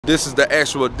This is the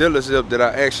actual dealership that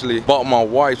I actually bought my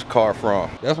wife's car from.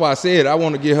 That's why I said I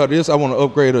want to get her this. I want to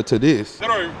upgrade her to this. They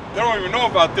don't even know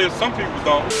about this. Some people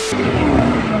don't.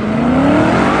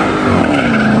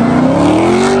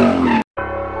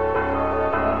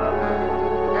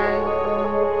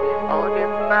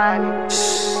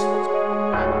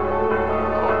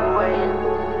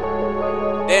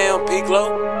 Damn,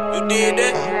 Piccolo, you did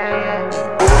that?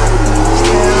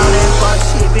 Still on that boss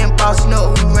shit, been bossing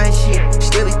up, we run shit.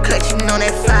 Still be clutching on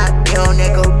that 5 bill,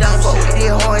 that go dumb. Fuck with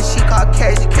this hard shit called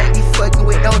cash, you can't be fucking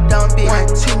with no dumb bitch. 1,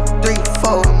 2, 3,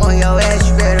 4, I'm on your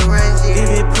ass, you better run shit.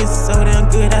 If it pussy so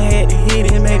damn good, I had to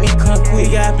hit it, make me come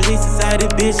quick. Got police inside the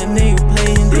bitch, a nigga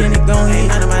playing, then it gon' hit.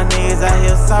 None of my niggas out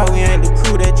here saw, we ain't the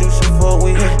crew that you should fuck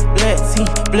with. Black team,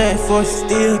 black force,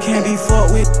 still can't be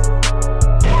fucked with.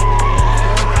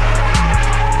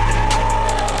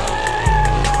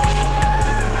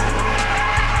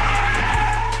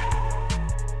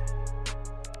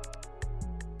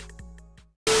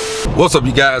 What's up,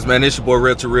 you guys, man? It's your boy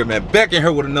RellToReal, man. Back in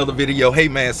here with another video. Hey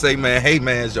man, say man, hey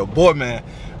man, it's your boy, man,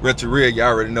 RellToReal. Y'all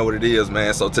already know what it is,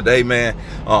 man. So today, man,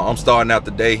 I'm starting out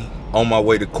the day on my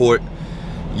way to court.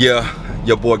 Yeah,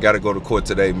 your boy gotta go to court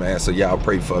today, man. So y'all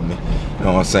pray for me. You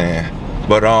know what I'm saying?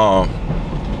 But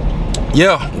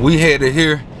yeah, we headed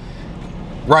here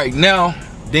right now.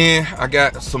 Then I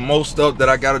got some more stuff that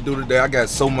I gotta do today. I got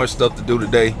so much stuff to do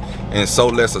today and so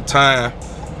less of time.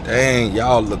 Dang,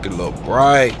 y'all looking a little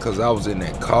bright because I was in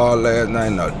that car last night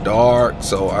in the dark,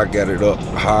 so I got it up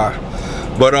high.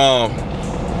 But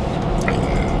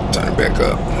turn it back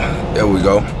up. There we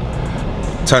go.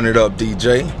 Turn it up,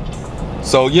 DJ.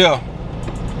 So yeah,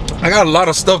 I got a lot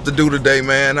of stuff to do today,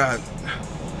 man.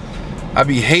 I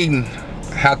be hating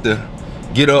have to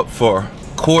get up for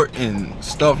court and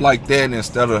stuff like that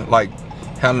instead of like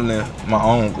handling my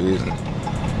own business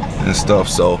and stuff.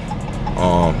 So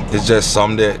it's just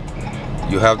something that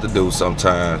you have to do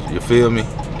sometimes, you feel me?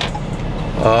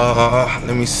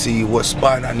 Let me see what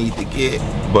spot I need to get.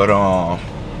 But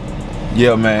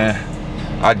yeah, man,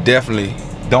 I definitely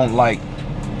don't like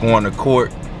going to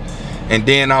court. And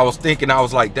then I was thinking, I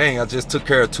was like, dang, I just took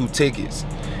care of 2 tickets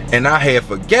and I had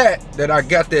forgot that I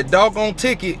got that doggone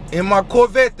ticket in my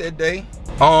Corvette that day,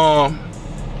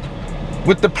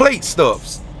 with the plate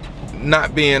stuffs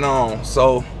not being on.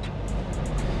 So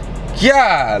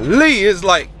golly, it's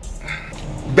like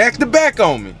back to back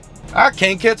on me. I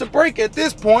can't catch a break at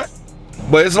this point.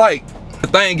 But it's like, the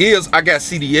thing is, I got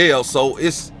CDL, so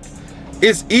it's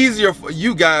easier for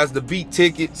you guys to beat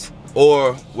tickets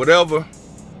or whatever,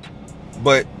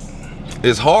 but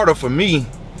it's harder for me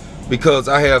because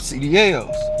I have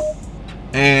CDLs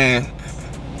and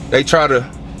they try to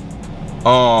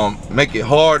make it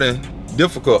hard and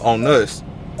difficult on us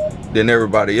than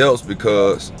everybody else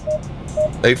because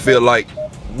they feel like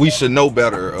we should know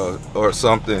better or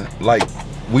something, like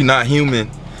we not human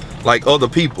like other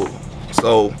people.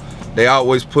 So they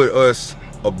always put us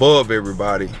above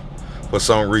everybody for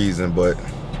some reason. But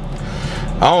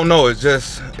I don't know, it's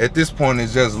just, at this point,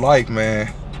 it's just life,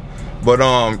 man. But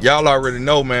y'all already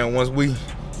know, man, once we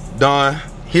done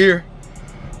here,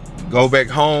 go back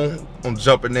home, I'm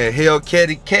jumping that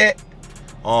Hellcat.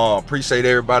 Appreciate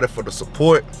everybody for the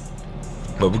support.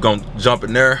 But we're gonna jump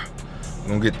in there. I'm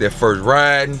gonna get that first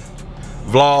ride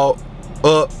vlog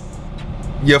up.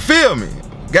 You feel me?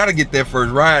 Gotta get that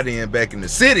first ride in back in the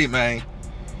city, man.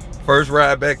 First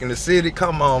ride back in the city.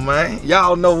 Come on, man.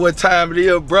 Y'all know what time it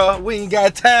is, bro. We ain't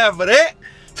got time for that.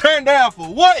 Turn down for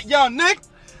what, young nigga?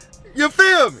 You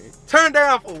feel me? Turn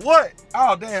down for what?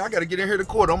 Oh, damn, I gotta get in here to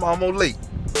court. I'm almost late.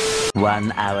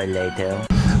 1 hour later.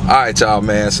 All right, y'all,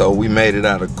 man. So we made it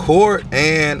out of court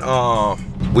and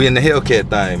we in the Hellcat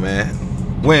thing, man.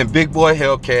 We're in big boy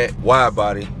Hellcat,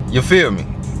 Widebody. You feel me?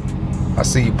 I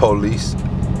see you, police.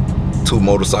 2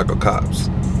 motorcycle cops.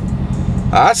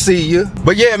 I see you.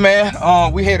 But yeah, man,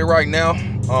 we headed right now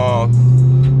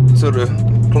to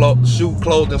the shoe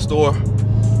clothing store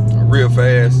real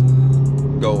fast.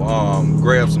 Go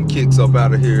grab some kicks up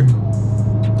out of here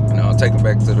and I'll take them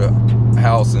back to the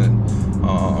house. And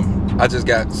I just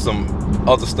got some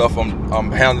other stuff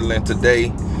I'm handling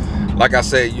today. Like I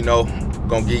said, you know,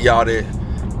 gonna give y'all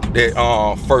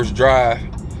that first drive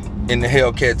in the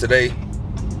Hellcat today.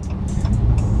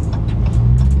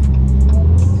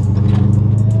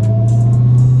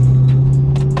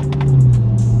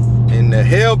 In the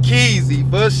Hellkeezy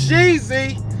for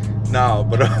Sheezy. No,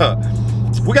 but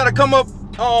we gotta come up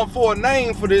for a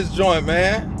name for this joint,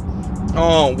 man.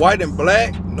 White and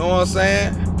black, you know what I'm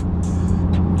saying?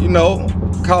 You know,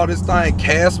 call this thing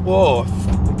Casper or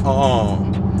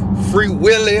Free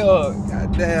Willy or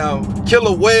goddamn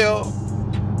Killer Whale.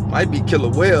 Might be Killer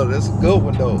Whale. That's a good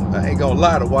one though. I ain't gonna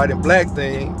lie, the white and black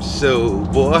thing. So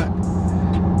boy.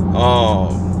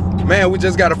 Man, we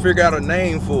just gotta figure out a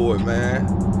name for it, man.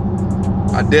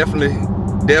 I definitely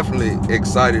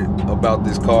excited about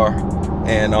this car.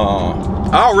 And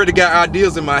I already got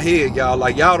ideas in my head, y'all.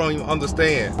 Like, y'all don't even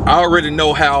understand. I already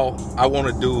know how I want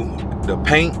to do the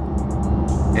paint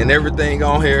and everything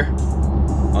on here.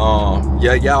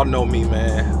 Yeah, y'all know me,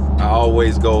 man. I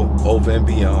always go over and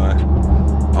beyond.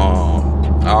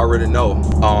 I already know.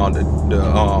 The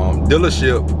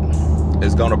dealership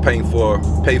is gonna pay for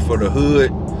the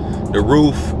hood, the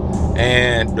roof,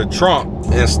 and the trunk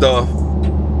and stuff,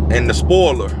 and the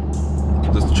spoiler.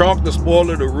 The trunk, the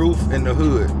spoiler, the roof, and the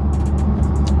hood.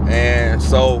 And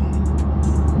so,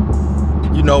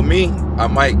 you know me, I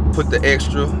might put the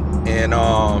extra, and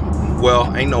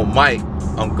well, ain't no might,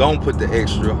 I'm gonna put the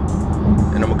extra,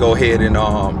 and I'm gonna go ahead and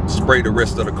spray the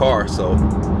rest of the car. So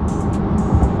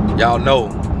y'all know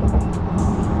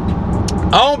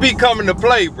I don't be coming to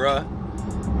play, bruh.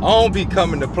 I don't be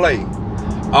coming to play.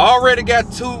 I already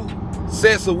got 2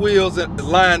 sets of wheels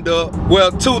lined up.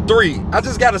 Well, 2, 3. I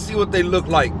just gotta see what they look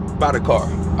like by the car.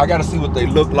 I gotta see what they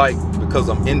look like because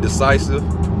I'm indecisive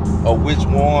of which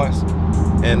ones.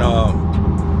 And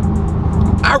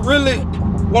I really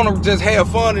want to just have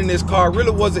fun in this car. I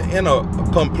really wasn't in a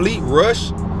complete rush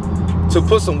to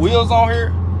put some wheels on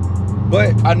here,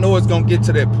 but I know it's gonna get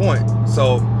to that point.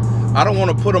 So I don't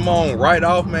want to put them on right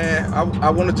off, man. I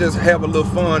want to just have a little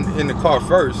fun in the car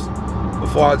first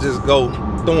before I just go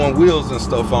throwing wheels and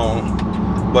stuff on.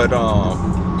 But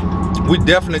we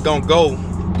definitely gonna go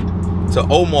to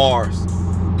Omar's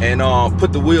and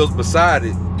put the wheels beside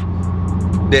it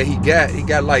that he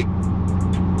got like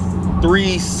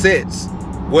 3 sets.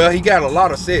 Well, he got a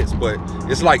lot of sets, but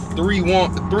it's like 3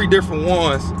 different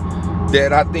ones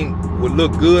that I think would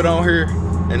look good on here,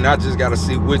 and I just gotta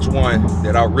see which one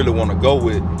that I really want to go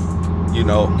with, you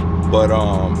know. But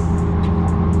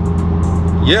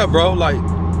yeah, bro, like,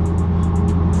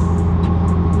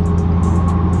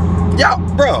 y'all,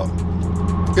 bro,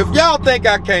 if y'all think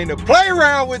I came to play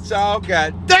around with y'all,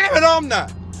 god damn it, I'm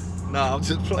not. Nah, I'm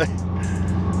just playing.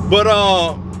 But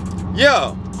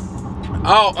yeah,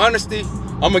 all honesty,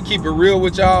 I'm gonna keep it real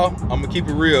with y'all. I'm gonna keep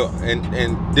it real,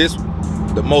 and this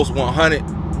the most 100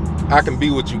 I can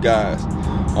be with you guys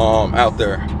out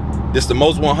there. This the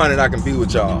most 100 I can be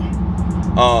with y'all.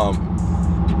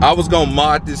 I was gonna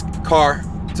mod this car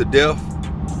to death,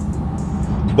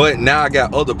 but now I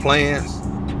got other plans.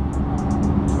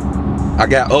 I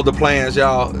got other plans,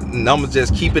 y'all, and I'm gonna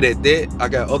just keep it at that. I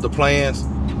got other plans,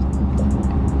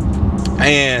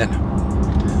 and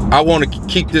I want to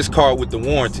keep this car with the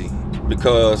warranty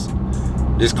because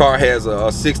this car has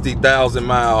a 60,000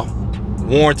 mile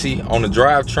warranty on the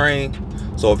drivetrain.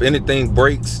 So if anything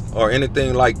breaks or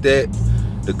anything like that,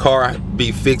 the car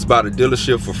be fixed by the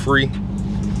dealership for free.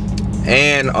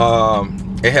 And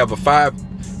it have a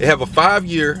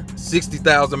 5-year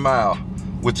 60,000 mile,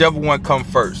 whichever one come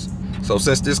first. So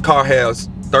since this car has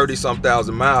 30-some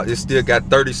thousand miles, it still got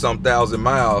 30-some thousand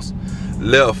miles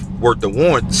left worth of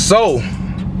warranty. So,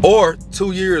 or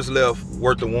 2 years left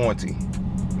worth of warranty.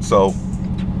 So,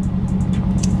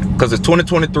 because it's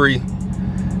 2023,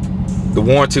 the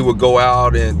warranty would go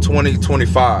out in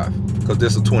 2025 because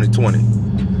this is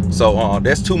 2020. So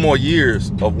that's 2 more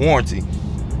years of warranty,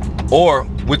 or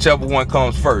whichever one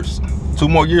comes first. 2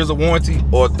 more years of warranty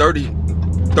or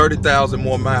 30,000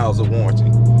 more miles of warranty.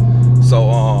 So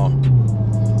I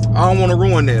don't want to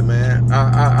ruin that, man.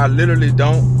 I literally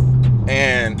don't.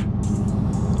 And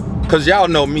cause y'all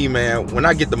know me, man, when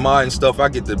I get the mod and stuff, I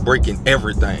get to breaking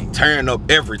everything, tearing up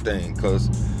everything, cause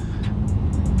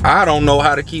I don't know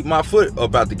how to keep my foot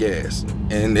up out the gas.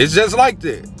 And it's just like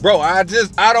that, bro. I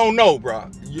don't know, bro.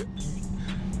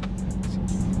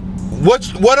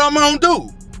 What I'm gonna do?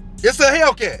 It's a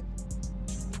Hellcat.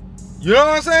 You know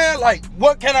what I'm saying? Like,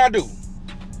 what can I do?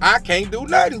 I can't do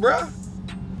nothing, bro.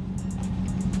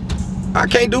 I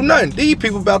can't do nothing. These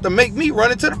people about to make me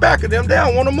run into the back of them. They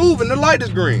don't want to move and the light is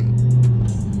green.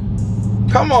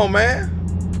 Come on, man.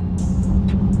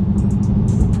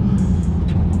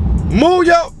 Move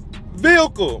your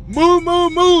vehicle. Move,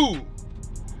 move, move.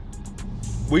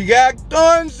 We got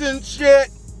guns and shit.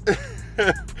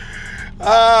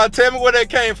 Tell me where that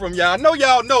came from, y'all. I know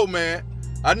y'all know, man.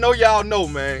 I know y'all know,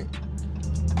 man.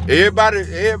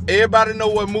 Everybody know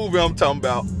what movie I'm talking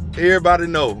about. Everybody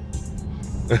know.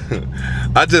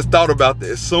 I just thought about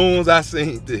that as soon as I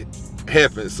seen it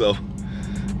happen. So,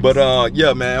 but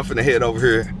yeah, man, I'm finna head over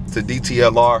here to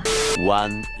DTLR.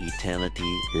 1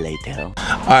 eternity later.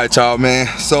 All right, y'all, man.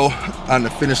 So I done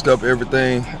finished up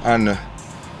everything. I done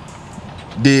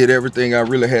did everything I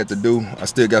really had to do. I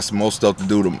still got some more stuff to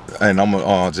do, and I'm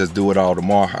gonna just do it all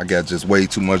tomorrow. I got just way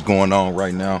too much going on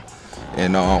right now,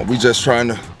 and we just trying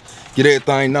to get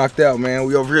everything knocked out, man.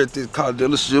 We over here at this car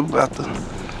dealership about to, you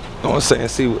know what I'm saying,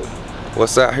 see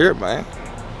what's out here, man.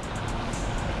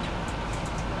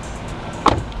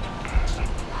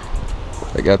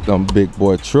 They got them big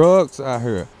boy trucks out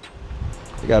here.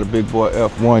 They got a big boy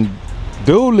F1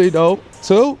 dually though,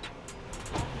 too.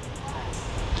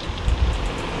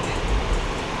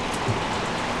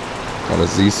 Got a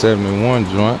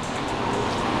Z71 joint.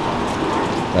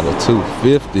 Got a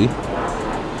 250.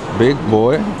 Big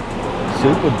boy.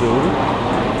 Super dually.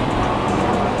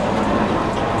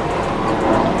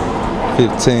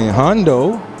 15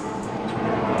 Hundo.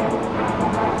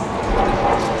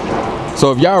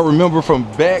 So if y'all remember from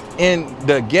back in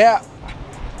the Gap,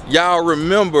 y'all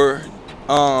remember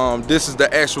this is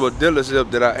the actual dealership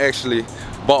that I actually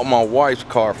bought my wife's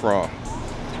car from.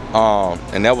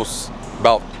 And that was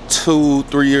about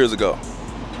 2-3 years ago.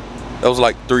 That was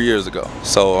like 3 years ago.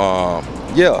 So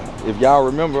yeah, if y'all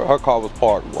remember, her car was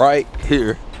parked right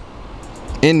here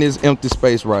in this empty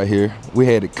space right here. We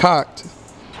had it cocked,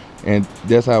 and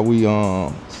that's how we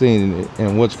seen it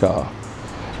in what's called.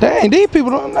 Dang, these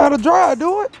people don't know how to drive,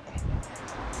 do it.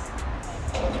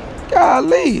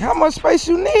 Golly, how much space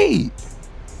you need?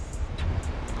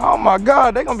 Oh my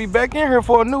God, they're gonna be back in here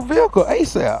for a new vehicle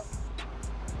ASAP.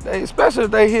 Especially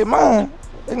if they hit mine,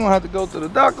 they're gonna have to go to the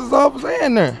doctor's office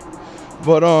and there.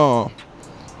 But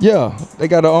yeah, they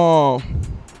got a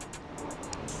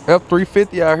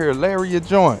F350 out here, Lariat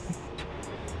joint.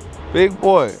 Big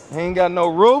boy, he ain't got no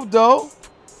roof though.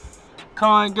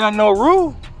 Car ain't got no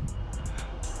roof.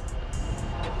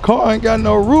 Car ain't got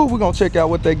no roof. We're gonna check out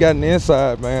what they got in the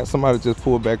inside, man. Somebody just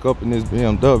pulled back up in this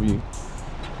BMW.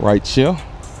 Right here.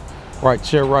 Right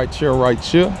here, right here, right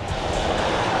here.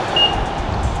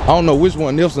 I don't know which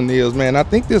one this one is, man. I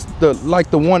think this like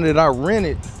the one that I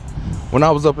rented when I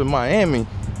was up in Miami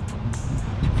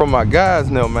from my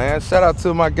guys now, man. Shout out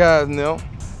to my guys now.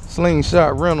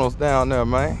 Slingshot Rentals down there,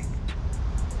 man.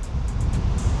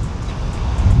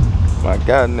 My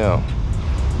God now.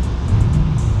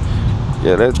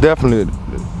 Yeah, that's definitely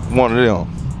one of them.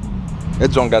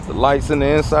 That joint got the lights in the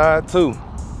inside too.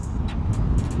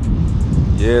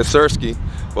 Yeah, Sirski.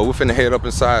 But we're finna head up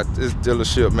inside this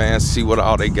dealership, man, see what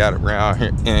all they got around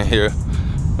here in here.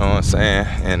 You know what I'm saying?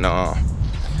 And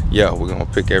yeah, we're gonna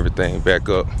pick everything back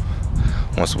up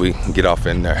once we get off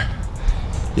in there.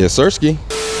 Yeah, Sirski.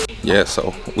 Yeah,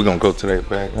 so we're gonna go to that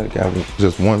back. I got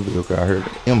just one vehicle out here,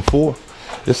 the M4.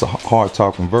 It's a hard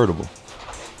top convertible.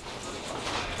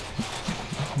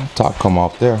 Top come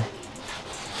off there.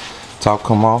 Top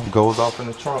come off, goes off in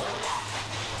the trunk.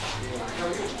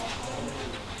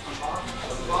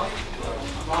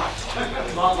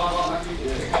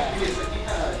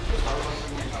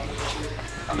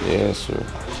 Yeah, sir.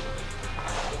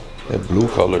 That blue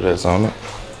color that's on it.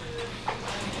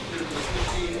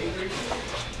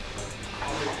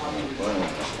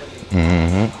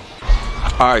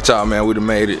 All right, y'all, man, we done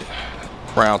made it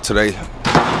around today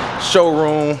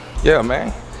showroom. Yeah,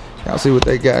 man. Y'all see what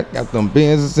they got? Got them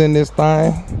Benzes in this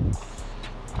thing.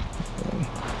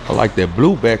 I like that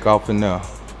blue back off in there.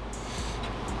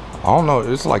 I don't know,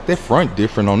 it's like that front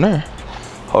different on there.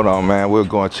 Hold on, man, we'll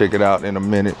go and check it out in a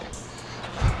minute.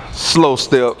 Slow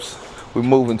steps, we're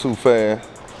moving too fast.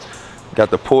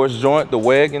 Got the Porsche joint, the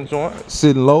wagon joint,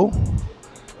 sitting low.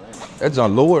 That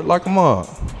joint lowered like a mug.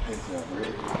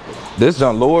 This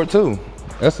joint lowered too.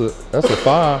 That's a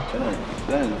 5.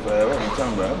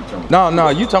 No,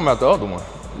 you talking about the other one.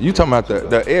 You talking about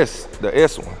the S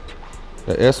one.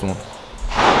 The S one.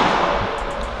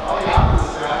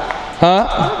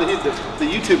 Huh? The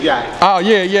YouTube guy. Oh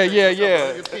yeah.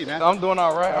 I'm doing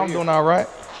all right. I'm doing all right.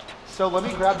 So let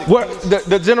me grab the What? keys.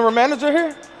 The general manager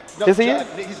here? No, is he in?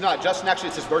 He's not. Justin, actually,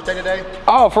 it's his birthday today.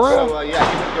 Oh, for real? So yeah,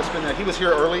 he went to go spend he was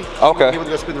here early. Okay. He went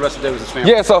to go spend the rest of the day with his family.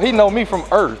 Yeah, so he know me from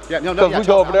Earth. Yeah, no, because we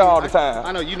go over there all the time.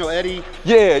 I know, you know Eddie.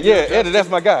 Yeah, you know Eddie, that's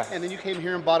my guy. And then you came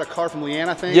here and bought a car from Leanne,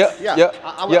 I think. Yep, yeah. yep,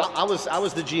 I was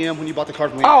the GM when you bought the car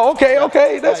from Leanne. Oh, okay, Yeah.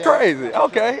 okay, that's Yeah, yeah. crazy.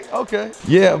 Okay.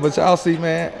 Yeah, but y'all see,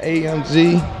 man,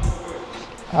 AMG.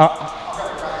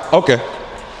 Okay.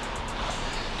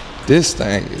 This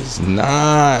thing is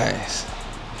nice.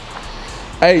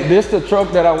 Hey, this the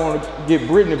truck that I want to get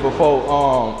Brittany before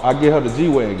I get her the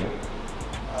G-Wagon.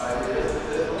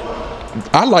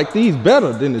 I like these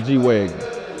better than the G-Wagon.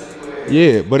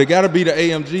 Yeah, but it gotta be the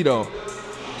AMG though.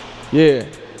 Yeah,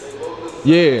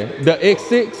 the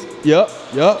X6, yep.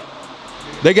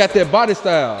 They got that body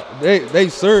style, they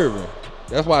serving.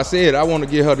 That's why I said I want to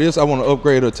get her this, I want to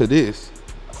upgrade her to this.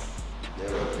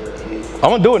 I'm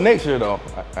gonna do it next year though.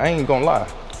 I ain't gonna lie.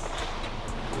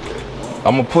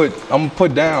 I'm gonna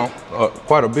put down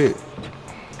quite a bit.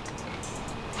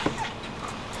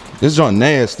 This joint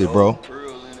nasty, bro.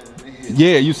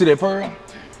 Yeah, you see that pearl?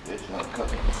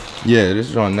 Yeah,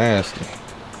 this joint nasty.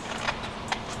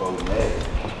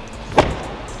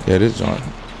 Yeah, this joint.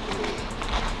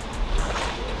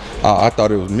 I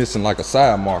thought it was missing like a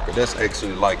side marker. That's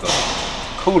actually like a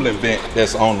coolant vent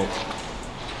that's on it.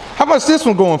 How much this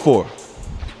one going for?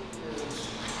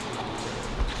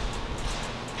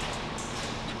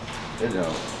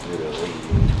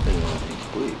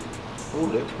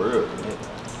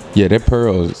 Yeah, that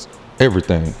pearl is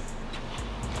everything.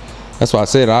 That's why I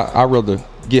said I'd rather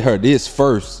get her this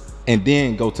first and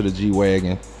then go to the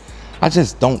G-Wagon. I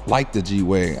just don't like the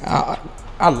G-Wagon.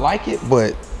 I like it,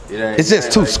 but it's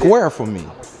just too square for me.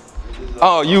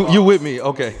 Oh, you with me?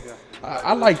 Okay.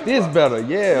 I like this better,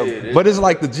 yeah. But it's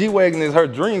like the G-Wagon is her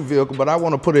dream vehicle, but I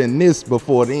want to put it in this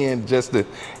before then just to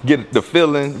get the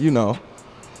feeling, you know.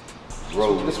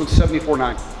 This one's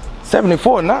 74.9.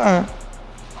 74.9?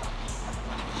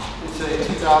 It's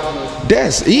a 2000.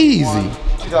 That's easy.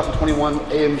 2021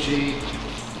 AMG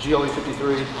GLE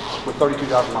 53 with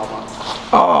 32,000 miles on it.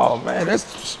 Oh man,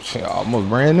 that's almost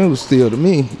brand new still to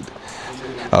me.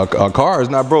 A car is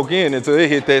not broke in until it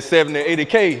hit that 70,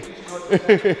 80K.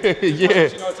 Yeah,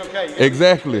 you know it's okay.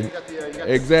 Exactly.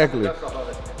 Exactly.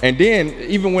 And then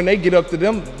even when they get up to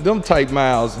them type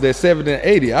miles, they're 70 and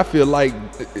 80, I feel like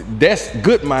that's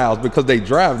good miles because they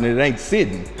driving it ain't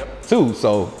sitting too.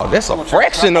 So that's a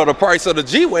fraction of the price of the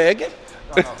G-Wagon.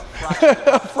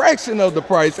 A fraction of the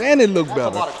price, and it look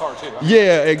better. That's a lot of cars too.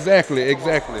 Yeah, exactly.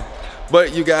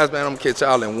 But you guys, man, I'm gonna catch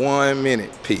y'all in 1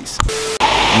 minute. Peace.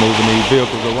 Moving these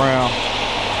vehicles around.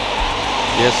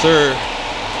 Yes, sir.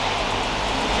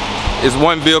 It's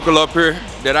one vehicle up here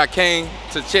that I came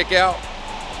to check out.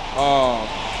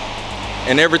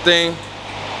 And everything.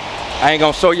 I ain't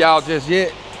gonna show y'all just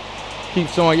yet. Keep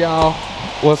showing y'all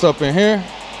what's up in here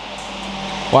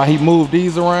while he moved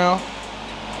these around.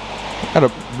 Got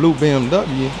a blue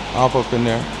BMW off up in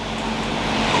there.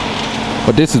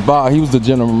 But this is Bob. He was the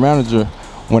general manager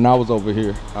when I was over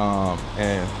here.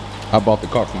 And I bought the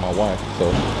car for my wife,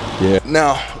 so yeah.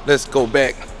 Now, let's go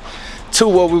back to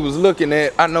what we was looking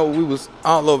at. I know we was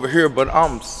all over here, but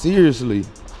I'm seriously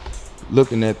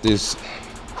looking at this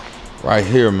right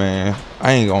here, man.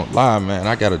 I ain't gonna lie, man.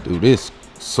 I gotta do this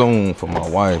soon for my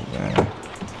wife, man.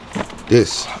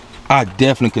 This, I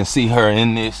definitely can see her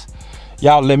in this.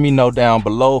 Y'all let me know down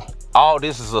below. All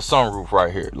this is a sunroof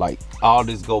right here. Like all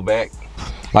this go back,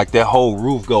 like that whole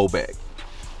roof go back.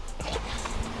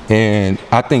 And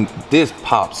I think this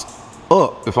pops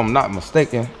up, if I'm not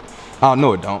mistaken. Oh,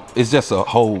 no, it don't. It's just a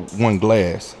whole one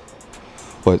glass.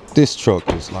 But this truck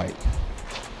is like,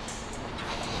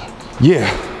 yeah,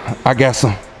 I got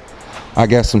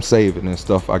some saving and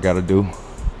stuff I gotta do.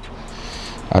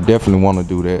 I definitely want to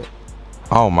do that.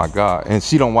 Oh my God. And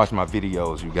she don't watch my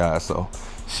videos, you guys, so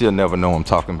she'll never know I'm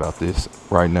talking about this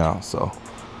right now. So,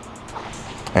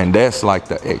 and that's like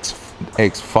the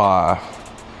X5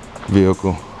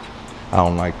 vehicle. I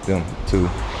don't like them too.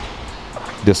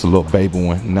 This a little baby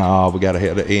one. Nah, we gotta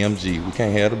have the AMG. We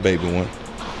can't have the baby one.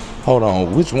 Hold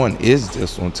on, which one is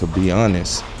this one, to be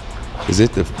honest? Is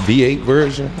it the V8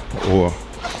 version, or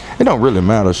it don't really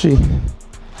matter?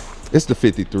 It's the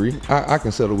 53. I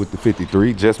can settle with the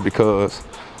 53 just because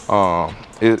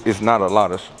it's not a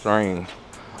lot of strain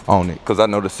on it, because I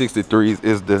know the 63s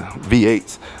is the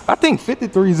V8s. I think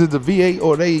 53s is the V8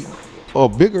 or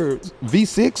bigger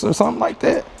V6 or something like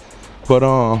that. But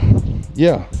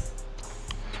yeah,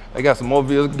 I got some more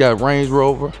vehicles. Got Range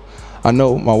Rover. I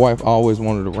know my wife always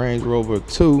wanted a Range Rover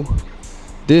too.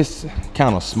 This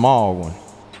kind of small one.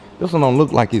 This one don't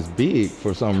look like it's big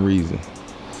for some reason.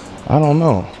 I don't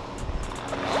know.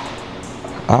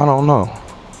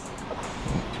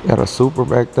 Got a Supra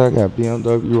back there. Got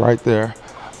BMW right there.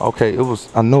 Okay,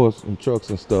 I know it's some trucks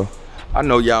and stuff. I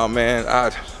know y'all, man.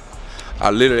 I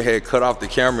literally had cut off the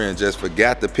camera and just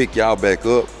forgot to pick y'all back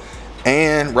up.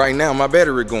 And right now my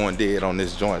battery going dead on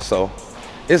this joint, so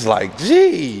it's like,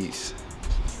 geez.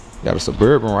 Got a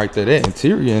Suburban right there. That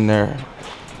interior in there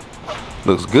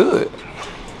looks good.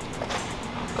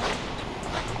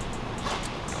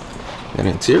 That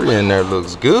interior in there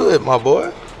looks good, my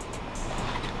boy.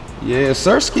 Yeah,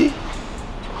 Sirski.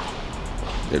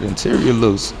 That interior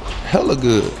looks hella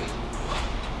good.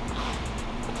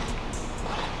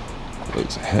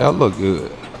 Looks hella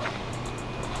good.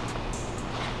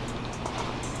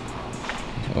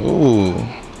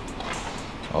 Oh,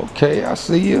 okay, I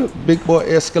see you. Big boy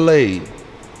Escalade.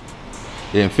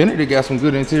 The Infiniti got some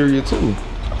good interior too.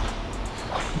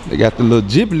 They got the little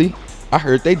Ghibli. I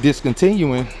heard they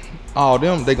discontinuing all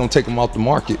them. They gonna take them off the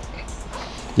market.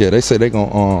 Yeah, they say they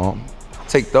gonna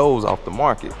take those off the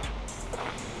market.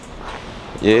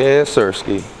 Yeah,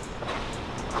 Sirski.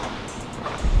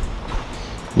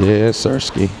 Yeah,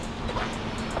 Sirski.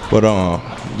 But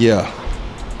yeah,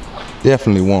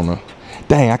 definitely wanna.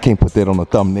 Dang, I can't put that on a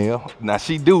thumbnail. Now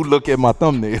she do look at my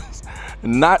thumbnails,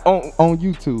 not on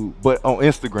YouTube, but on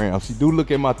Instagram. She do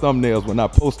look at my thumbnails when I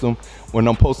post them. When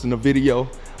I'm posting a video,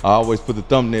 I always put the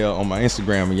thumbnail on my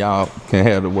Instagram, and y'all can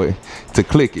have the way to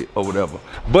click it or whatever.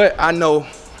 But I know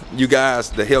you guys,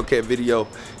 the Hellcat video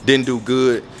didn't do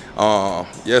good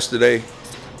yesterday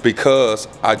because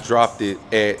I dropped it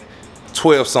at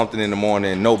 12 something in the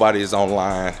morning. Nobody is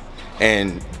online,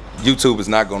 and YouTube is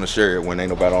not going to share it when ain't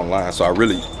nobody online. So I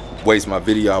really waste my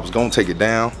video. I was going to take it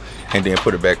down and then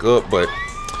put it back up, but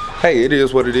hey, it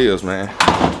is what it is, man.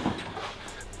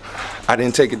 I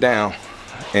didn't take it down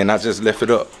and I just left it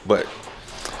up, but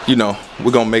you know,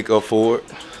 we're gonna make up for it.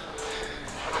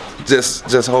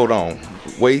 Just hold on,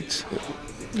 wait,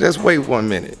 just wait 1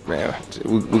 minute, man.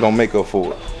 We're gonna make up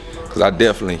for it, because I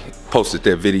definitely posted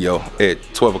that video at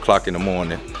 12 o'clock in the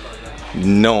morning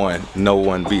knowing no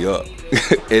one be up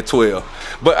at 12.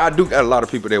 But I do got a lot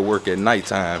of people that work at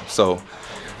nighttime, so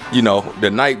you know, the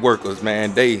night workers,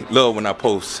 man, they love when I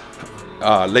post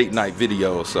late night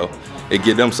videos, so it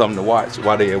give them something to watch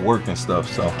while they at work and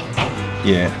stuff. So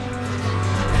yeah,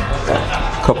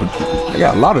 they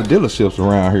got a lot of dealerships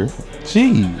around here.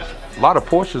 Jeez, a lot of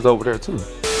Porsches over there too.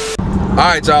 All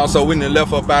right, y'all, so we done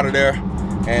left up out of there,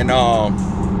 and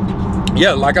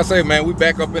yeah, like I said, man, we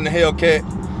back up in the Hellcat.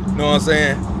 You know what I'm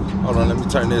saying? Hold on, let me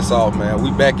turn this off, man.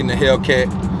 We back in the Hellcat.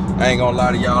 I ain't gonna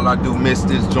lie to y'all, I do miss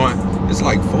this joint. It's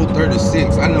like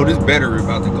 436. I know this battery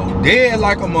about to go dead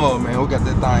like a mug, man. We got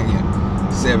that thing in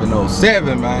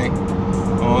 707, man. You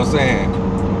know what I'm saying?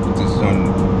 Just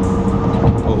done,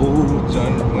 oh,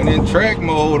 John went in track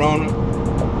mode on it.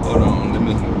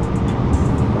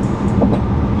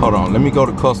 Hold on, let me go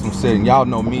to custom setting. Y'all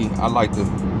know me, I like to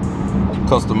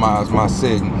customize my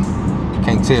settings.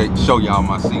 Can't show y'all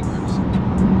my secrets.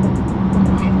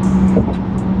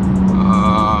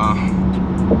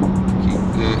 Keep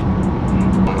that.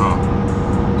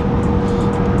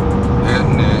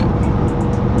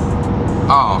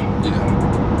 Oh, yeah,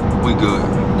 we good.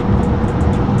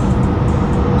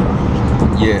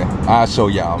 Yeah, I'll show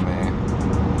y'all, man.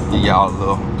 Give y'all a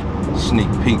little sneak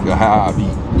peek of how I be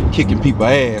kicking people's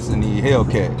ass in these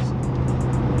Hellcats.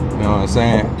 You know what I'm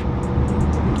saying?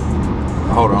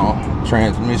 Hold on,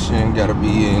 transmission gotta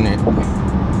be in it.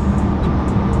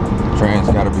 Trans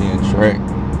gotta be in track.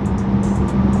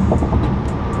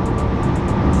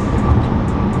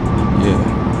 Yeah,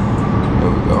 there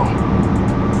we go.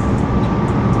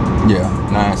 Yeah,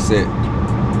 9 set.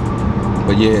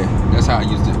 But yeah, that's how I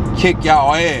used to kick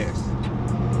y'all ass.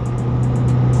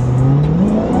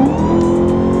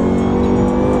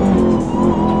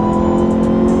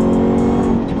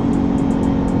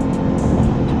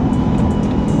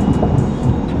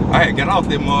 I had got off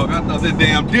that mug. I thought that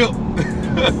damn dip.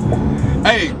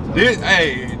 Hey,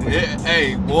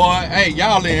 boy. Hey,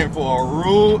 y'all in here for a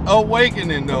rude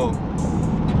awakening, though.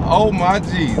 Oh my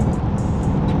Jesus.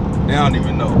 They don't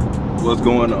even know what's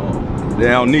going on. They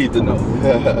don't need to know.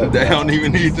 They don't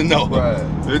even need to know. Right.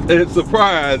 It's a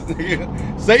surprise.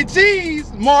 Say cheese,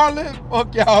 Marlon.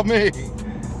 Fuck y'all mean.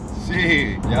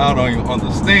 Shit, y'all don't even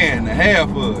understand the half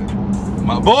of it.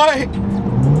 My boy.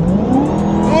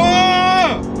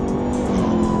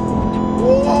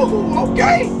 Ooh,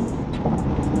 okay.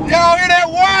 Y'all hear that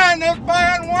wine, that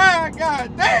fine wine?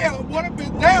 God damn, what a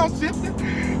bit downshifted.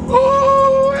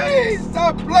 Ooh, hey,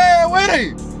 stop playing with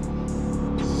it.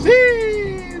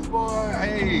 Jeez, boy.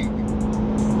 Hey,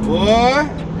 boy.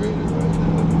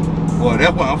 Boy,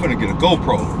 that's why I'm finna get a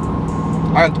GoPro.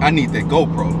 I need that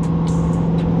GoPro.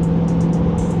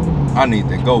 I need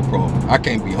that GoPro. I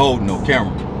can't be holding no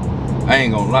camera. I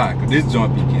ain't gonna lie, cause this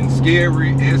joint be getting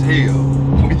scary as hell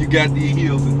when you got these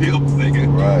heels and dips, nigga.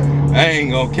 Right. I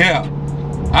ain't gonna cap.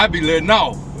 I be letting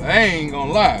off. I ain't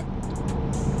gonna lie.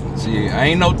 Shit, I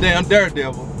ain't no damn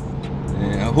daredevil.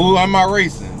 Yeah, who am I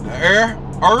racing? The air,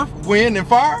 earth, wind, and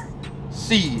fire?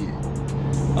 Shit.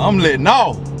 I'm letting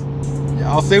off.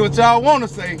 Y'all say what y'all wanna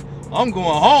say. I'm going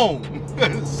home.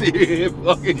 Shit,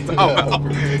 fucking talk about.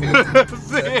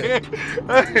 Shit.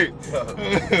 Hey,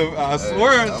 I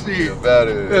swear, shit.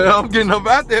 I'm getting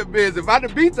about that bitch. If I the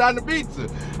beats, I the beats.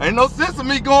 Ain't no sense of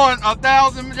me going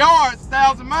 1,000 yards,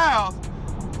 1,000 miles.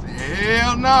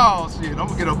 Hell no, shit. I'm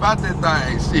gonna get about that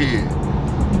thing, shit.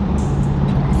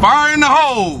 Fire in the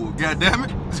hole,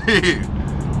 goddammit. Shit.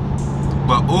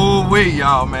 But ooh wee,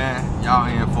 y'all, man. Y'all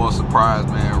in for a surprise,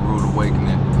 man. Rude awakening.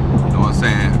 You know what I'm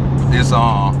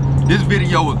saying? This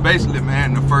video was basically,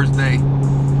 man, the first day,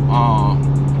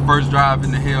 first drive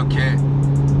in the Hellcat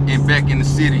and back in the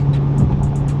city.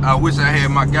 I wish I had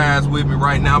my guys with me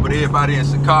right now, but everybody in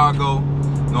Chicago,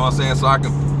 you know what I'm saying, so I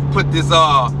can put this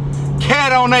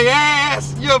cat on their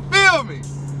ass, you feel me?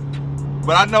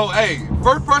 But I know, hey,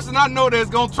 first person I know that's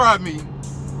gonna try me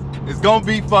is gonna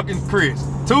be fucking Chris.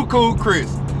 Too Cool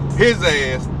Chris. His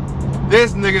ass.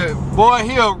 This nigga, boy,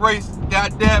 he'll race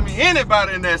goddamn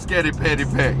anybody in that Scatty Patty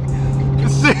Pack.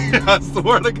 I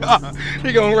swear to God,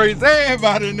 he gonna race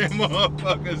everybody in that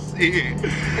motherfucker shit.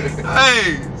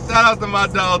 Hey, shout out to my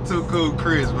dog Too Cool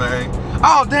Chris, man.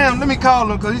 Oh damn, let me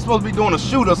call him because he's supposed to be doing a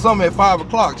shoot or something at 5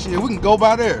 o'clock. Shit, we can go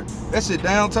by there. That shit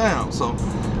downtown. So,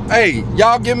 hey,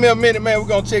 y'all give me a minute, man. We're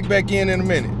gonna check back in a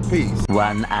minute. Peace.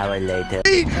 1 hour later.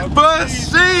 But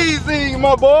cheesy,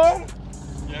 my boy.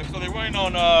 Yeah, so they waiting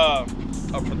on a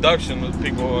production of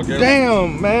people, I guess.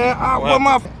 Damn, man. I want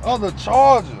my other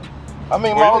charger. I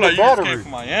mean, my other like battery. You just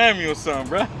came from Miami or something,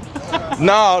 bro.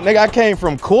 No, nigga, I came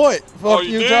from court. Fuck you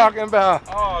you did? talking about.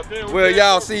 Oh, damn. Well,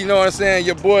 y'all see, you know what I'm saying?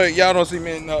 Your boy, y'all don't see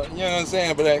me, you know what I'm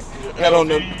saying? But I got on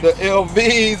the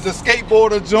LVs, the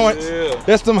skateboarder joints. Yeah.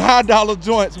 That's them high dollar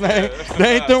joints, man. Yeah.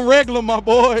 They ain't them regular, my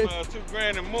boy. 2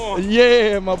 grand and more.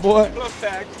 Yeah, my boy. Plus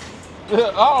tax.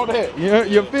 All that.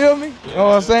 You feel me? You know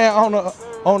what I'm saying?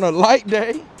 On a light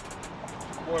day.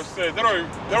 Boy said they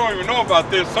don't even know about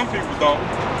this. Some people don't.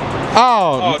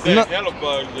 Oh, that yellow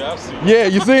bug, yeah, I see. Yeah,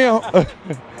 you see him?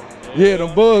 Yeah,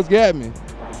 them bugs got me.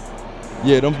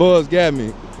 Yeah, them bugs got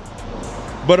me.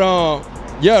 But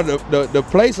yeah, the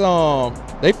place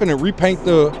they finna repaint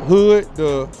the hood,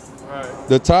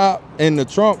 the top, and the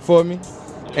trunk for me.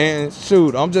 And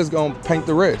shoot, I'm just gonna paint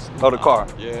the rest of the car.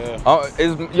 Yeah.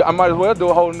 I might as well do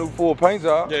a whole new full paint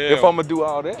job if I'm gonna do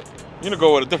all that. You gonna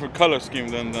go with a different color scheme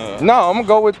than No, I'm gonna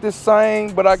go with this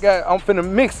same, but I'm finna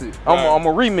mix it. I'm gonna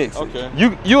remix it.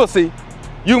 Okay. You'll see.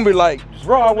 You can be like,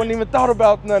 bro, I wouldn't even thought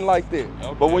about nothing like that.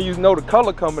 Okay. But when you know the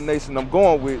color combination I'm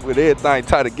going with everything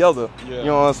tied together, you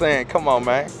know what I'm saying? Come on,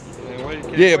 man.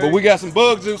 Yeah, but we got some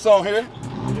bug juice on here.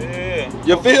 Yeah.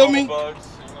 You feel me? Bugs,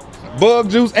 bug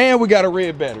juice, and we got a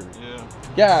red battery.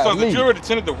 Yeah. So did you already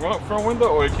tinted the front window,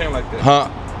 or it came like that? Huh?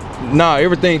 Nah,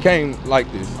 everything came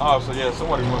like this. Oh, so yeah,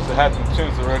 somebody must have had some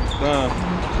tints already done.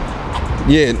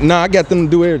 Yeah, nah, I got them to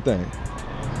do everything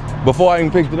before I even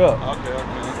picked it up. Okay.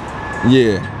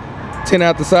 Yeah, tint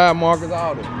out the side markers,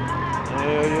 all that.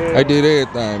 Yeah. I did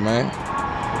everything, man.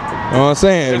 You know what I'm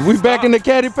saying? We back in the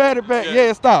Caddy Patty Pack. Yeah,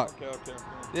 it's stock. Okay.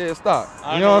 Yeah, it's stock.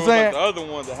 I You know what I'm saying? The other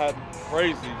one that had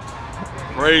crazy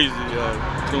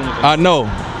tunes. I know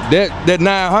that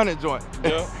 900 joint.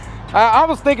 Yeah. I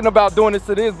was thinking about doing this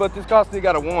to this, but this car still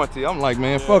got a warranty. I'm like,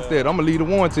 man, fuck that. I'm gonna leave the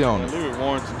warranty on it. Leave it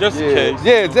warranty, just in case.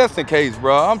 Yeah, just in case,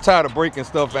 bro. I'm tired of breaking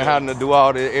stuff and having to do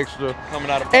all that extra. Coming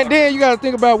out of and then you gotta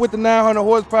think about with the 900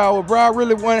 horsepower, bro, I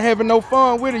really wasn't having no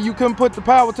fun with it. You couldn't put the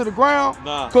power to the ground.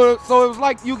 Nah. So it was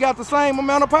like you got the same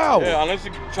amount of power. Yeah, unless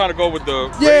you're trying to go with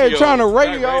the radio, trying to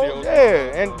radio.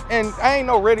 Yeah, and I ain't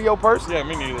no radio person. Yeah,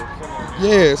 me neither.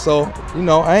 Yeah, so, you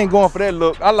know, I ain't going for that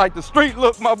look. I like the street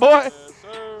look, my boy.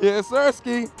 Yes, sir,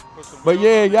 Ski. But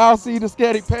yeah, y'all see the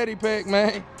Scatty Patty Pack,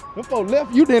 man. Them folks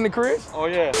left you, didn't it, Chris? Oh,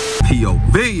 yeah.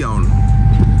 POV on them.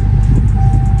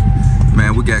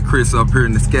 Man, we got Chris up here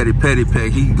in the Scatty Patty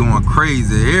Pack. He going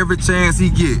crazy every chance he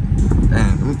get.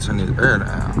 Dang, let me turn this air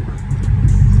down.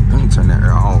 Let me turn that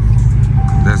air off.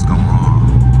 That's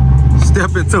gonna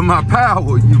step into my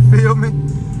power, you feel me?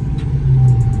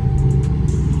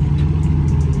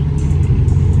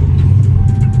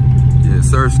 Yeah,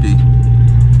 sir, Ski.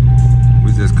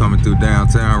 We just coming through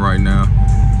downtown right now.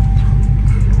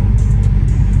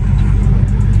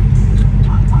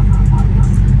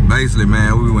 Basically,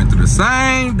 man, we went through the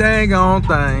same dang on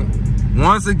thing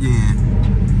once again.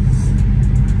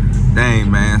 Dang,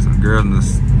 man, some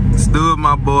girls stood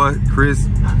my boy Chris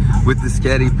with the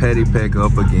Scatty Patty Pack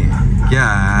up again.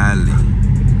 Golly,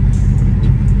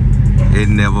 it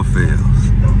never fails.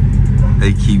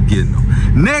 They keep getting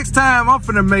them. Next time, I'm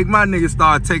finna make my niggas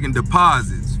start taking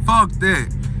deposits. Fuck that.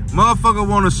 Motherfucker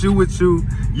wanna shoot with you,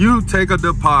 you take a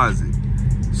deposit.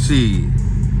 Shit.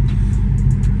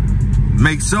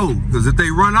 Make sure, cause if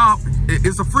they run off,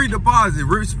 it's a free deposit,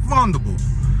 refundable.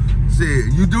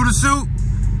 Shit, you do the shoot,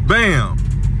 bam.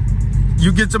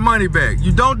 You get your money back.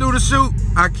 You don't do the shoot,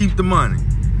 I keep the money.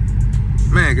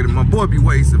 Man, my boy be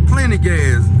wasting plenty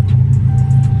gas.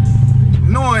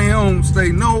 Knowing he don't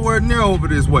stay nowhere near over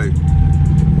this way.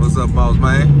 What's up, boss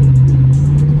man?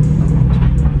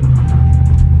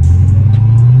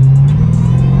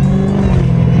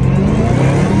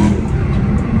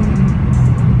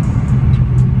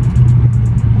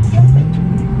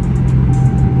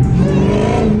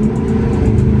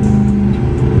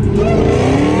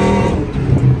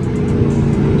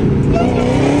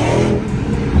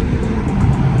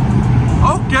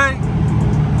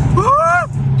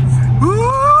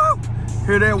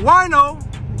 wino.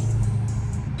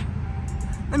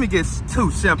 Let me get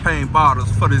 2 champagne bottles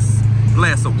for this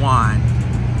glass of wine.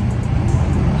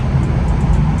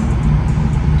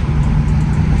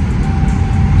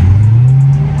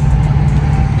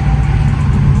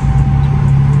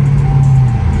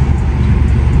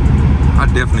 I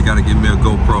definitely gotta get me a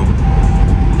GoPro.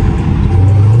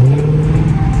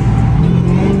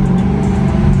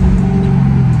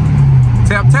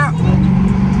 Tap, tap.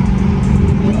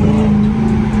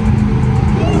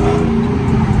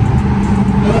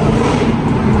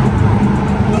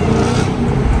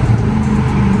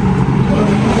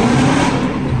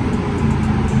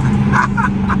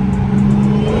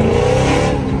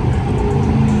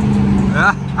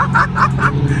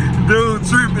 Dude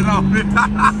tripping on me.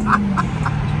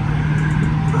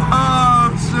 Oh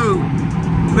shoot.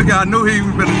 Look, I knew he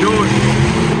was gonna do it.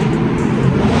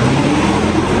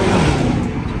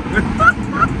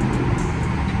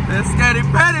 That scatty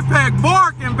patty pack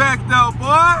barking back though,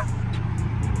 boy.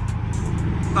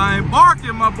 I ain't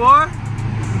barking, my boy.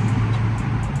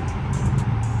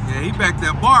 Yeah, he back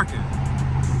there barking.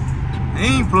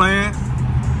 He ain't playing.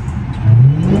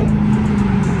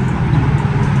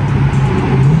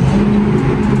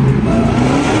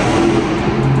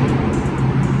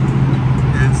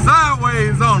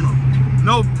 Sideways on them,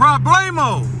 no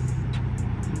problemo.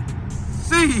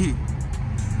 See,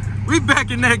 we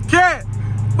back in that cat.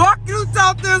 Fuck you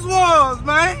thought this was,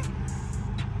 man.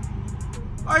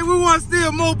 Like we want to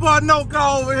steal Mopar no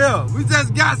car over here. We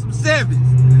just got some Chevys.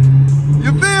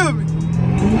 You feel me?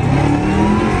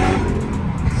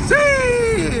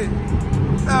 See,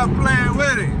 stop playing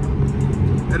with it.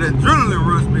 That adrenaline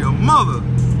rush be a mother.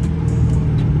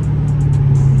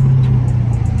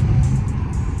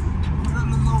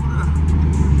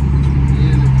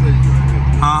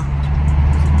 Huh?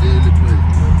 Daily place.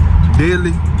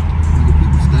 Daily?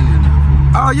 People staying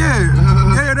there. Oh yeah.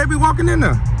 Yeah, they be walking in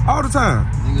there all the time.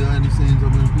 Nigga, I ain't seen so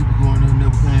many people going there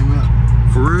never came out.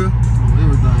 For real?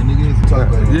 Everything, nigga. It's talk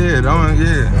about it. Yeah,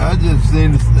 yeah. I just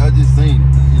seen it,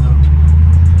 you know.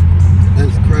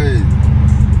 That's crazy.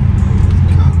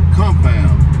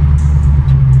 Compound.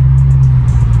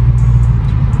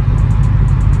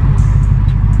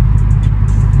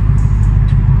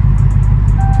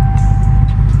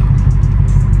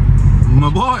 My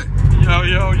boy. Yo,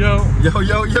 yo, yo. Yo,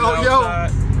 yo, yo, yo.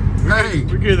 Hey.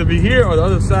 We could either be here or the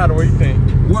other side, or what you think?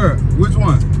 Where? Which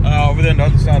one? Over there on the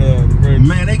other side of the bridge.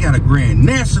 Man, they got a Grand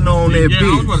National on that bitch.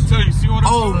 I was about to tell you, see what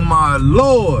oh my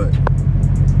Lord.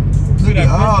 See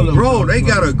that bro, they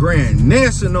got a Grand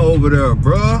National over there,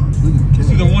 bro.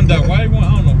 See the one, that white one?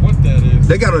 I don't know what that is.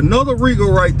 They got another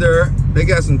Regal right there. They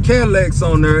got some Cadillacs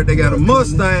on there. They got a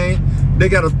Mustang. They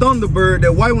got a Thunderbird.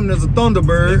 That white one is a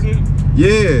Thunderbird. Is it?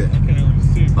 Yeah. I can't really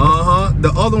see.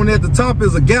 The other one at the top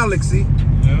is a Galaxy.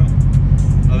 Yeah.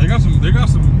 They got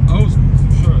some old schools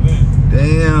for sure then.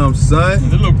 Damn, son.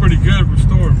 They look pretty good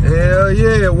restored. Hell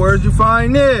yeah. Where'd you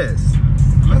find this?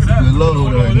 Look at that. Good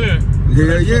load over there.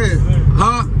 Hell yeah.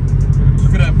 Huh?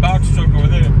 Look at that box truck over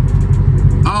there.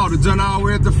 Oh, the joint all the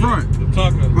way at the front. The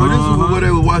Tucker. Bro, this is where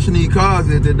they were washing these cars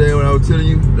at that day when I was telling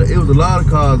you. It was a lot of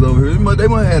cars over here. They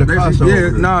might have had a car show over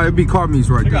here. Nah, it'd be car meets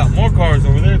right there. They got more cars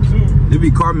over there too. It'd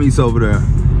be car meets over there. Is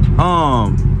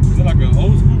that like an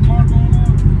old school car going on?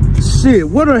 Shit,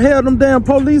 where the hell them damn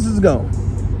police is going?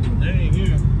 They ain't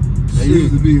here. They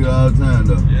used to be here all the time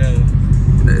though.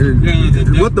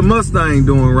 Yeah. What the Mustang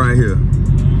doing right here?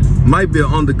 Might be an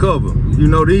undercover. You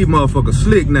know these motherfuckers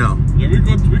slick now. Yeah, we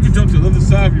can jump to the other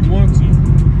side if you want to.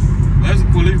 There's the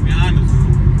police behind us.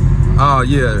 Oh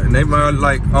yeah, and they might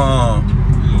like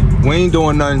we ain't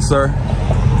doing nothing, sir.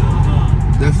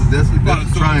 That's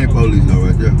the train police though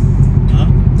right there. Huh?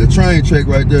 The train check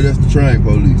right there, that's the train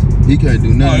police. He can't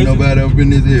do nothing. Nobody ever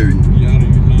been in this area. Yeah, I don't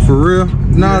even know. For real?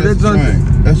 Nah, yeah, that's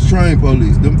train. That's train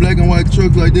police. Them black and white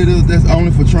trucks like that, that's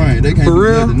only for train. They can't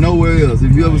do nothing nowhere else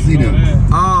if you ever see them.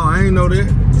 Oh, I ain't know that.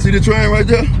 See the train right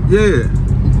there? Yeah.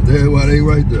 That's why they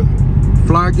right there.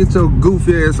 Fly, get your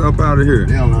goofy ass up out of here.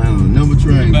 They don't handle number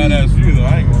train. Badass view though,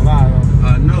 I ain't gonna lie.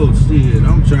 I know, shit.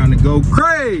 I'm trying to go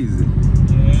crazy.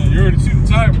 Yeah, you already see the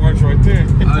tire marks right there.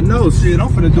 I know, shit. I'm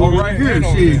finna do it right here.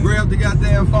 Shit, grab the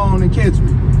goddamn phone and catch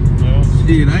me. Yeah.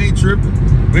 Shit, I ain't tripping.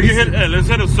 We can hit, let's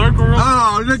hit a circle real quick.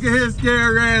 Oh, look at his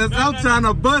scary ass. I'm trying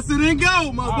to bust it and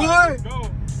go, my boy. Go.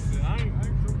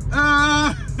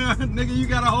 Nigga, you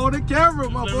gotta hold the camera,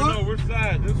 my boy. Let me know which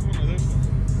side, this one or this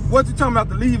one. What you talking about,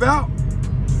 to leave out?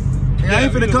 Yeah, I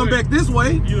ain't finna come back this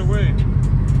way. Either way.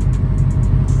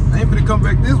 I ain't finna come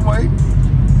back this way.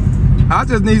 I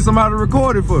just need somebody to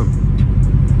record it for me.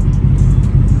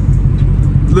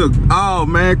 Look, oh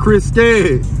man, Chris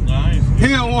scared. Nah, I ain't scared. He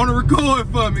don't want to record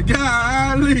for me.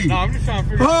 Golly. No, I'm just trying to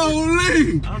figure out.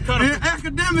 Holy. I'm trying to in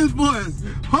academics voice.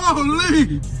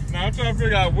 Holy. No, I'm trying to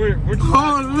figure out which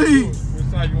Holy.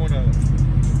 side you want to.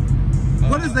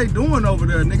 What is they doing over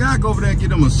there? Nigga, I go over there and get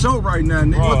them a show right now.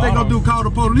 Nigga, Bro, what they gonna do? Call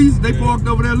the police? They parked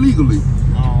over there legally.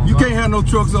 You can't have no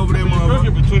trucks over there, motherfucker.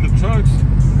 Look between the trucks.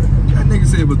 That nigga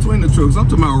said between the trucks. I'm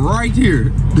talking about right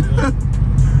here.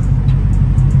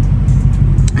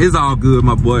 It's all good,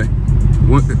 my boy.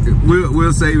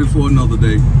 We'll save it for another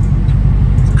day.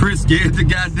 Chris scared to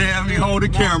goddamn me hold the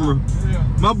camera.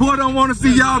 My boy don't want to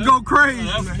see y'all go crazy.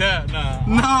 That's cat,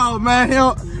 nah. No, man, he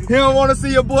don't want to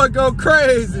see your boy go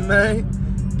crazy, man.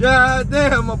 God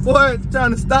damn, my boy is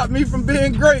trying to stop me from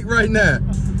being great right now.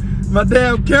 My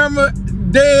damn camera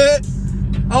dead.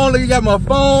 I only got my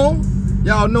phone.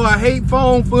 Y'all know I hate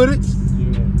phone footage.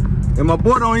 Yeah. And my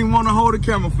boy don't even want to hold the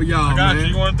camera for y'all, man.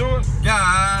 You want to do it?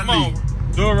 God. Come on,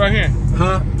 do it right here.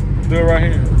 Huh? Do it right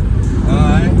here.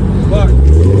 Alright, fuck.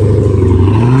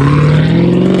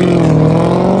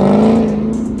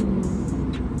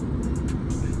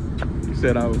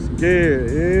 Said I was scared.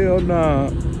 Hell nah.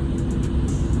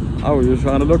 I was just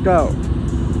trying to look out.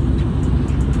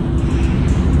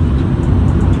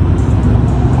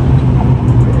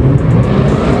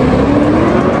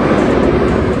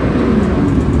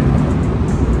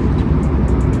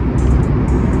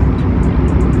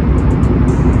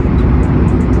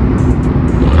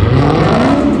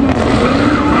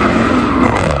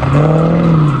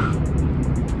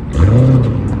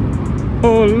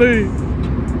 Holy.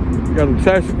 Got a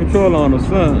traction control on the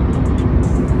sun.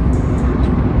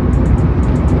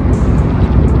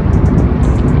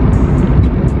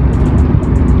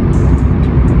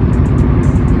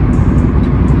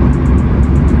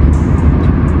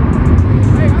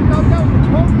 Hey, I thought that was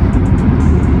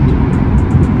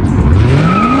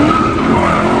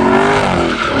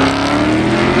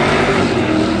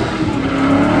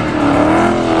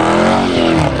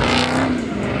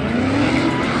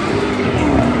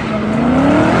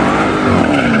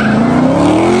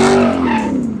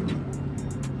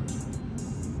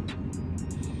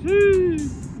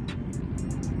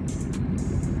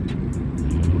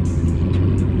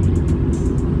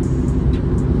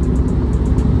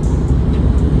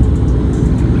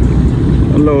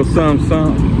A little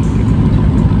something.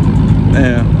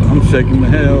 Man, I'm shaking the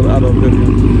hell out of it.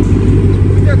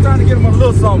 We just trying to get him a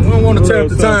little something. We don't want to tear up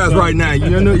the tires right now.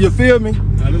 You feel me?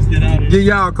 Now let's get out of here.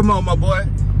 Yeah, y'all, come on, my boy.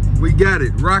 We got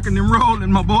it. Rocking and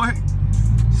rolling, my boy.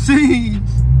 See,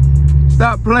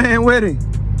 stop playing with him.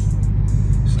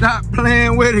 Stop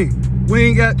playing with him. We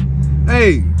ain't got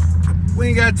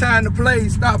time to play.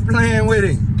 Stop playing with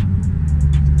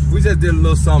him. We just did a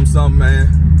little something,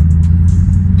 man.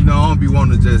 You know, I don't be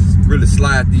wanting to just really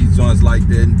slide these joints like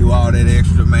that and do all that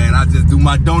extra, man. I just do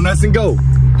my donuts and go.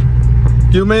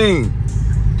 You mean?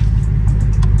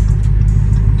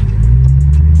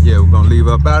 Yeah, we're gonna leave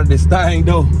up out of this thing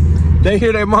though. They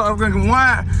hear that motherfucking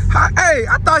whine. Hey,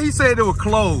 I thought he said it was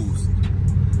closed.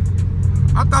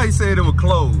 I thought he said it was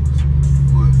closed.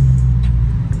 What?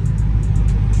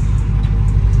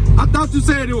 I thought you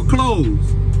said it was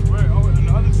closed. Where? Oh, on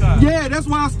the other side. Yeah, that's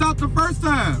why I stopped the first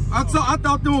time. I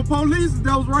thought there were police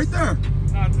that was right there.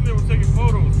 Nah, I think they were taking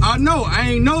photos. I know, I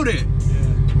ain't know that.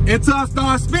 Yeah. Until I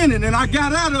started spinning and I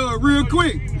got out of it real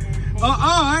quick.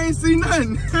 I ain't see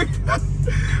nothing.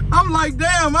 I'm like,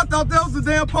 damn, I thought that was the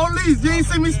damn police. You ain't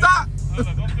see me stop?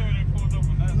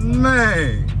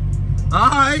 Man. All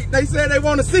right, they said they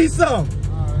want to see something.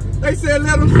 Right. They said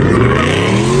let them see.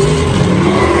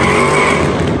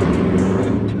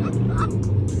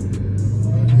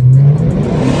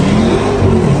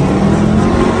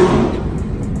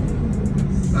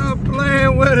 Stop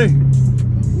playing with it.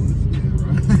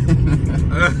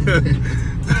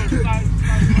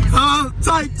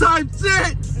 Type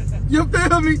shit. You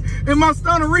feel me? In my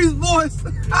Stunner Reese voice.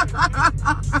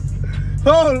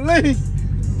 Holy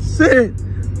shit.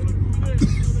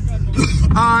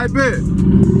 I bet.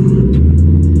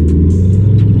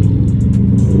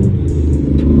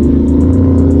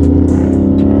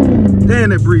 Damn,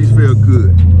 that breeze feel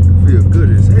good. Feel good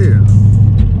as hell.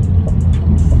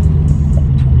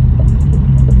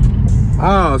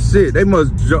 Oh shit, they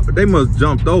must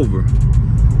jumped over.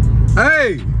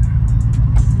 Hey.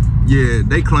 Yeah,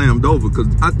 they clammed over because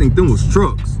I think them was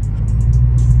trucks.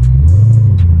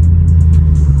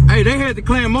 Hey, they had to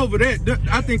clam over that.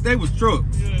 I think they was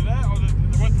trucks. Yeah, that or they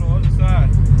went to the other side.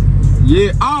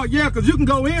 Yeah, oh yeah, because you can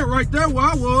go in right there where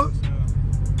I was. Yeah.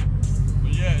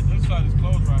 But yeah, this side is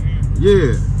closed right here.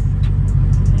 Yeah.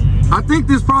 I think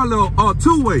this probably a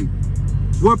two-way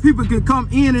where people can come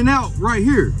in and out right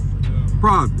here. Yeah.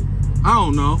 Probably. I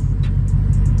don't know.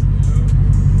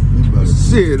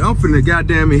 shit, I'm finna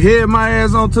goddamn head my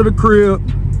ass onto the crib.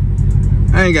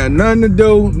 I ain't got nothing to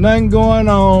do, nothing going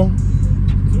on.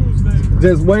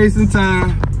 Just wasting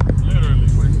time. Literally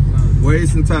wasting time.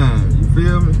 Wasting time, you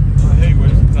feel me? I hate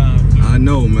wasting time too. I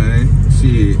know, man.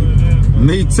 Shit.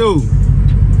 Me too.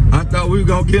 I thought we were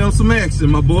gonna give him some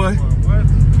action, my boy. What?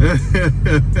 I'm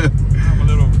a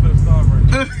little pissed off right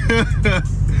now.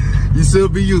 You still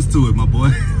be used to it, my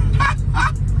boy.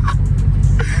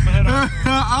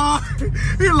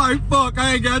 He like, fuck,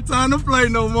 I ain't got time to play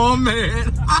no more, man.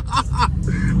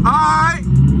 Alright.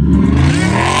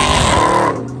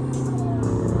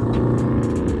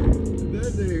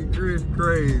 That nigga Chris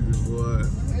crazy, boy.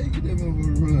 How you get that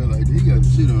motherfucker to run like that? He got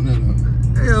shit on that,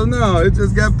 huh? Hell no, it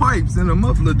just got pipes and a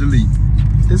muffler delete.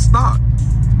 It stopped.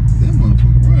 That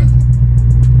motherfucker run.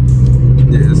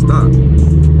 Yeah, it stopped.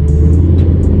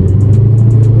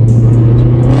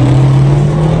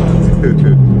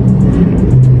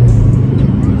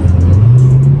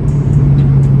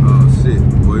 Oh shit,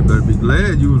 boy, you better be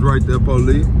glad you was right there,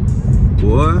 police.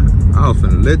 Boy, I was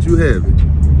finna let you have it.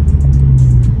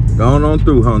 Going on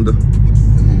through, Honda.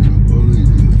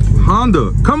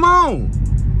 Honda, come on!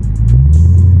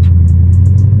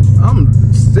 I'm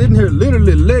sitting here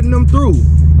literally letting them through.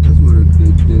 That's where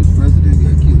the president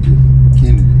got killed,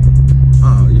 Kennedy.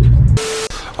 Oh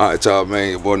yeah. All right, y'all, man,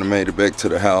 your boy done made it back to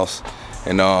the house.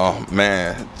 And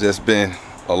man, just been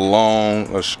a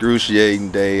long, excruciating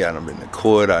day. I done been to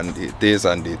court, I done did this,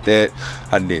 I done did that,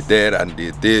 I done did that, I done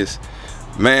did this.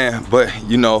 Man, but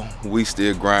you know, we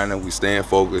still grinding, we staying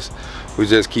focused. We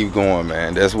just keep going,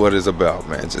 man. That's what it's about,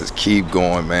 man. Just keep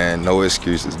going, man. No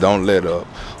excuses. Don't let up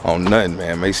on nothing,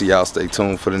 man. Make sure y'all stay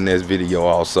tuned for the next video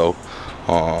also.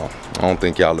 I don't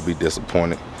think y'all will be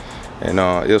disappointed. And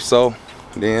if so,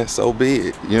 then so be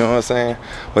it. You know what I'm saying?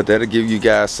 But that'll give you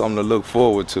guys something to look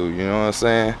forward to. You know what I'm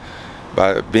saying?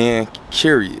 By being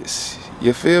curious.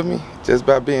 You feel me? Just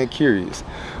by being curious.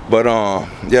 But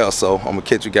yeah, so I'm gonna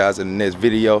catch you guys in the next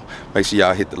video. Make sure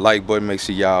y'all hit the like button. Make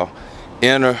sure y'all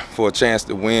enter for a chance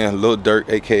to win Lil Durk,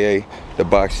 aka the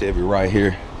box Chevy right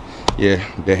here. Yeah,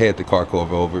 they had the car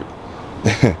cover over it.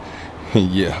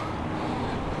 Yeah,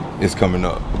 it's coming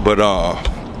up. But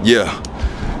yeah,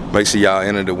 make sure y'all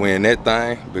enter to win that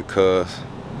thing, because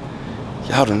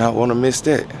y'all do not want to miss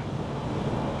that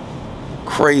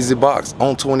crazy box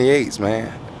on 28s,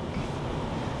 man.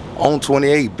 On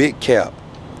 28, big cap,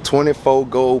 24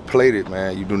 gold plated,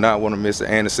 man. You do not want to miss it.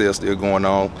 And the sale still going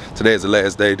on. Today is the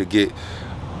last day to get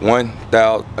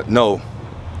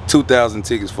 2,000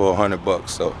 tickets for $100.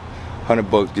 So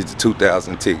 $100 gets you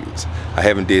 2,000 tickets. I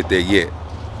haven't did that yet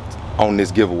on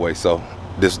this giveaway. So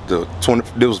this was a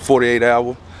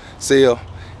 48-hour sale,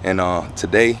 and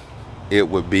today it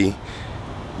would be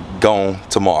gone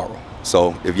tomorrow.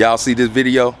 So if y'all see this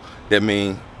video, that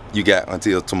means you got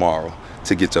until tomorrow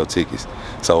to get your tickets.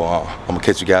 So I'm gonna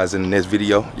catch you guys in the next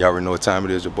video. Y'all already know what time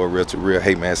it is. Your boy RellToReal.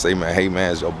 Hey man, say man, hey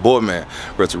man, it's your boy man,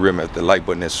 RellToReal, man. Hit the like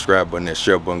button, that subscribe button, that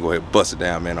share button. Go ahead, bust it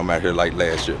down, man. I'm out here like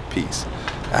last year. Peace.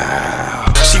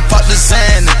 She popped the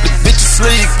sand, the bitch is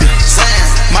sleeping.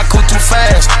 My crew too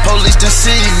fast, police done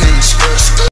see me.